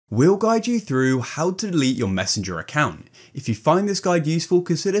We'll guide you through how to delete your Messenger account. If you find this guide useful,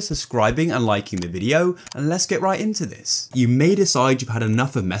 consider subscribing and liking the video, and let's get right into this. You may decide you've had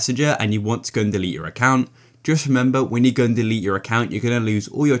enough of Messenger and you want to go and delete your account. Just remember, when you go and delete your account, you're going to lose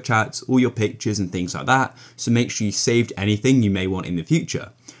all your chats, all your pictures and things like that. So make sure you saved anything you may want in the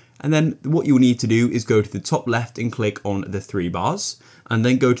future. And then what you'll need to do is go to the top left and click on the three bars, and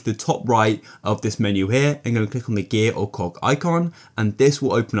then go to the top right of this menu here and go and click on the gear or cog icon, and this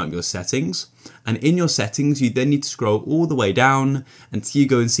will open up your settings. And in your settings, you then need to scroll all the way down until you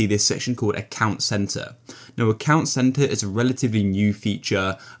go and see this section called Account Center. Now, Account Center is a relatively new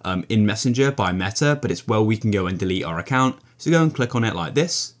feature in Messenger by Meta, but it's where we can go and delete our account. So go and click on it like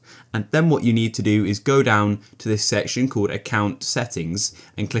this. And then what you need to do is go down to this section called Account Settings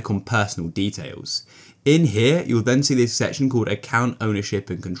and click on Personal Details. In here, you'll then see this section called Account Ownership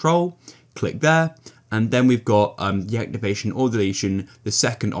and Control. Click there. And then we've got deactivation or deletion, the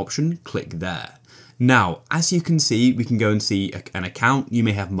second option, click there. Now, as you can see, we can go and see an account. You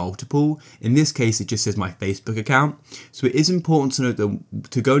may have multiple. In this case, it just says my Facebook account. So it is important to note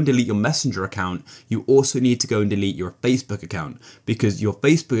that to go and delete your Messenger account, you also need to go and delete your Facebook account, because your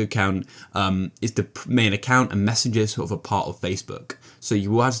Facebook account is the main account and Messenger is sort of a part of Facebook. So you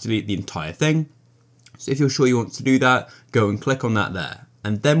will have to delete the entire thing. So if you're sure you want to do that, go and click on that there.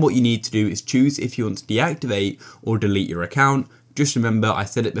 And then what you need to do is choose if you want to deactivate or delete your account. Just remember, I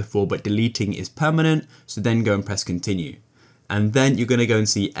said it before, but deleting is permanent, so then go and press continue. And then you're going to go and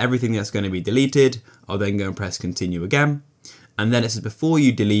see everything that's going to be deleted. I'll then go and press continue again. And then it says before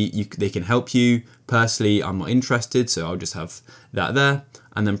you delete, they can help you. Personally, I'm not interested, so I'll just have that there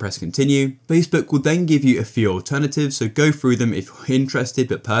and then press continue. Facebook will then give you a few alternatives, so go through them if you're interested,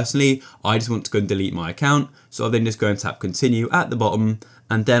 but personally, I just want to go and delete my account. So I'll then just go and tap continue at the bottom,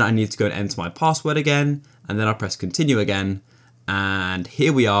 and then I need to go and enter my password again, and then I'll press continue again. And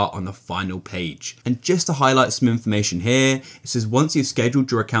here we are on the final page. And just to highlight some information here, it says once you've scheduled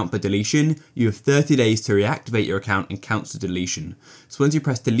your account for deletion, you have 30 days to reactivate your account and cancel deletion. So once you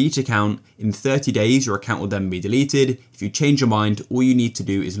press delete account, in 30 days your account will then be deleted. If you change your mind, all you need to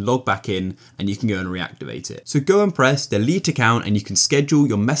do is log back in and you can go and reactivate it. So go and press delete account and you can schedule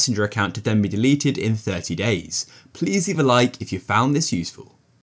your Messenger account to then be deleted in 30 days. Please leave a like if you found this useful.